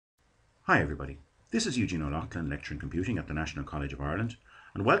Hi everybody, this is Eugene O'Loughlin, lecturer in computing at the National College of Ireland,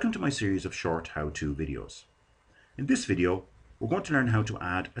 and welcome to my series of short how-to videos. In this video, we're going to learn how to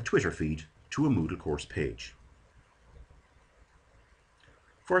add a Twitter feed to a Moodle course page.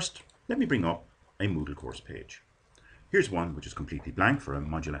 First, let me bring up a Moodle course page. Here's one which is completely blank for a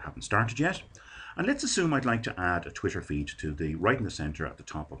module I haven't started yet, and let's assume I'd like to add a Twitter feed to the right in the center at the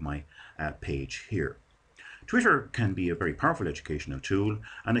top of my page here. Twitter can be a very powerful educational tool,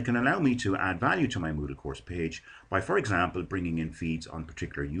 and it can allow me to add value to my Moodle course page by, for example, bringing in feeds on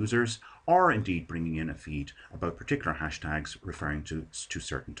particular users, or indeed bringing in a feed about particular hashtags referring to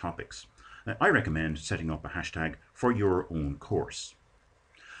certain topics. I recommend setting up a hashtag for your own course.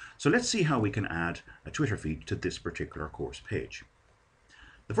 So let's see how we can add a Twitter feed to this particular course page.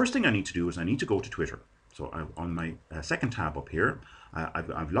 The first thing I need to do is I need to go to Twitter. So on my second tab up here,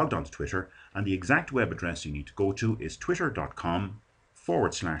 I've logged on to Twitter, and the exact web address you need to go to is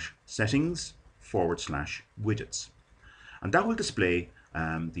twitter.com/settings/widgets. And that will display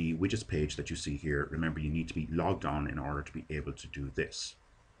the widgets page that you see here. Remember, you need to be logged on in order to be able to do this.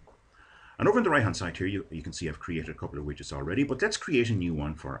 And over on the right hand side here, you can see I've created a couple of widgets already, but let's create a new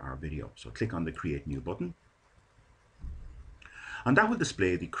one for our video. So click on the Create New button. And that will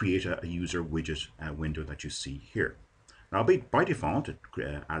display the Create a User Widget window that you see here. Now, by default, it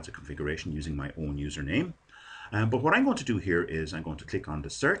adds a configuration using my own username. But what I'm going to do here is I'm going to click on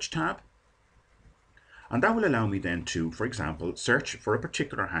the Search tab. And that will allow me then to, for example, search for a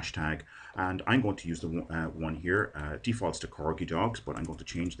particular hashtag. And I'm going to use the one here, defaults to Corgi Dogs, but I'm going to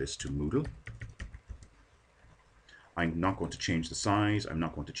change this to Moodle. I'm not going to change the size. I'm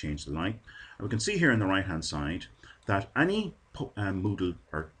not going to change the light. And we can see here on the right-hand side that any Moodle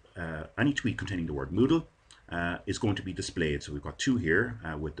or any tweet containing the word Moodle is going to be displayed. So we've got two here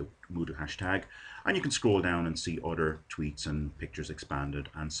with the Moodle hashtag, and you can scroll down and see other tweets and pictures expanded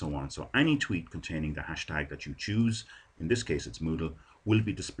and so on. So any tweet containing the hashtag that you choose, in this case it's Moodle, will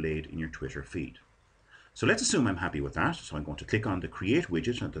be displayed in your Twitter feed. So let's assume I'm happy with that. So I'm going to click on the Create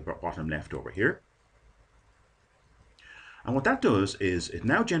widget at the bottom left over here. And what that does is it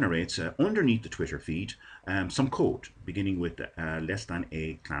now generates underneath the Twitter feed some code beginning with less than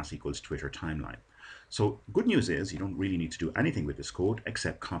a class equals Twitter timeline. So good news is you don't really need to do anything with this code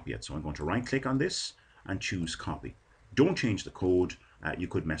except copy it. So I'm going to right click on this and choose copy. Don't change the code. You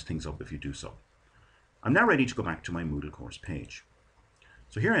could mess things up if you do so. I'm now ready to go back to my Moodle course page.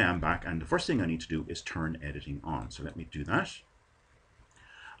 So here I am back, and the first thing I need to do is turn editing on. So let me do that.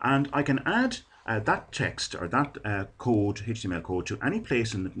 And I can add that text or that code, HTML code, to any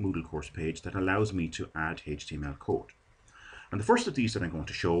place in the Moodle course page that allows me to add HTML code. And the first of these that I'm going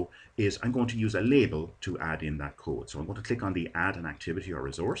to show is I'm going to use a label to add in that code. So I'm going to click on the Add an Activity or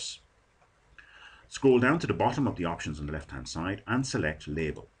Resource, scroll down to the bottom of the options on the left-hand side and select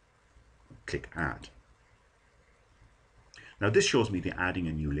Label. Click Add. Now this shows me the Adding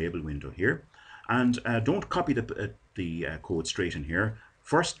a New Label window here. And don't copy the code straight in here.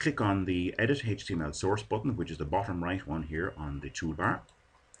 First, click on the Edit HTML Source button, which is the bottom right one here on the toolbar.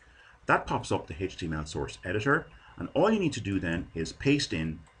 That pops up the HTML Source Editor, and all you need to do then is paste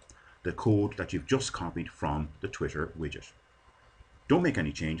in the code that you've just copied from the Twitter widget. Don't make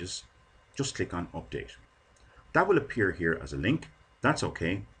any changes, just click on Update. That will appear here as a link. That's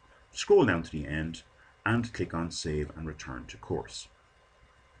okay. Scroll down to the end and click on Save and Return to Course.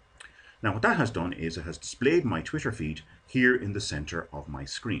 Now what that has done is it has displayed my Twitter feed here in the center of my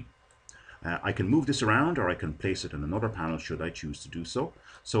screen. I can move this around, or I can place it in another panel should I choose to do so.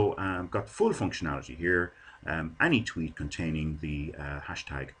 So I've got full functionality here. Any tweet containing the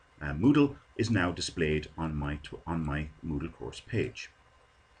hashtag Moodle is now displayed on my Moodle course page.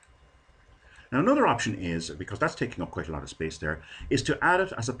 Now another option is, because that's taking up quite a lot of space there, is to add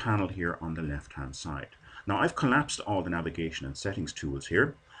it as a panel here on the left hand side. Now I've collapsed all the navigation and settings tools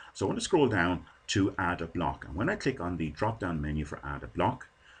here. So I want to scroll down to add a block. And when I click on the drop down menu for add a block,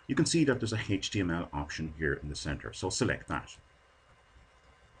 you can see that there's a HTML option here in the center. So select that.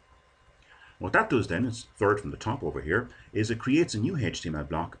 What that does then, is third from the top over here, is it creates a new HTML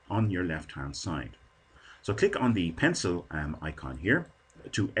block on your left hand side. So click on the pencil icon here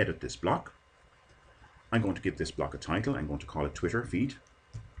to edit this block. I'm going to give this block a title. I'm going to call it Twitter feed.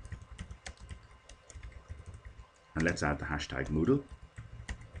 And let's add the hashtag Moodle.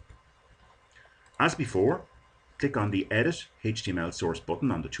 As before, click on the Edit HTML Source button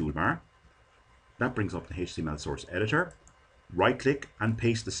on the toolbar. That brings up the HTML Source Editor. Right-click and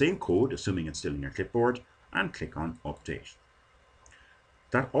paste the same code, assuming it's still in your clipboard, and click on Update.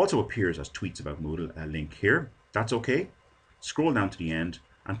 That also appears as Tweets About Moodle link here. That's okay. Scroll down to the end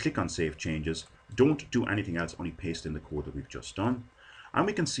and click on Save Changes. Don't do anything else, only paste in the code that we've just done. And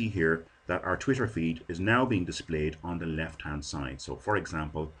we can see here that our Twitter feed is now being displayed on the left-hand side. So for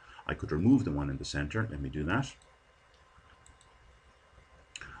example, I could remove the one in the center. Let me do that.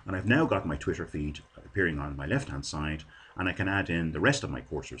 And I've now got my Twitter feed appearing on my left-hand side, and I can add in the rest of my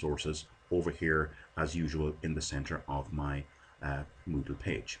course resources over here as usual in the center of my Moodle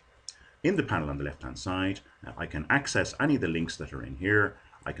page. In the panel on the left-hand side, I can access any of the links that are in here.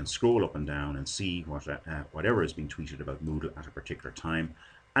 I can scroll up and down and see whatever is being tweeted about Moodle at a particular time.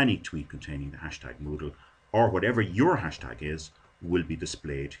 Any tweet containing the hashtag Moodle or whatever your hashtag is will be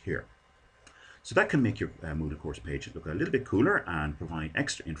displayed here. So that can make your Moodle course page look a little bit cooler and provide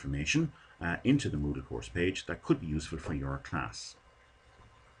extra information into the Moodle course page that could be useful for your class.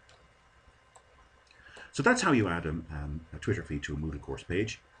 So that's how you add a Twitter feed to a Moodle course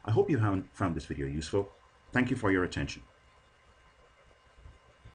page. I hope you found this video useful. Thank you for your attention.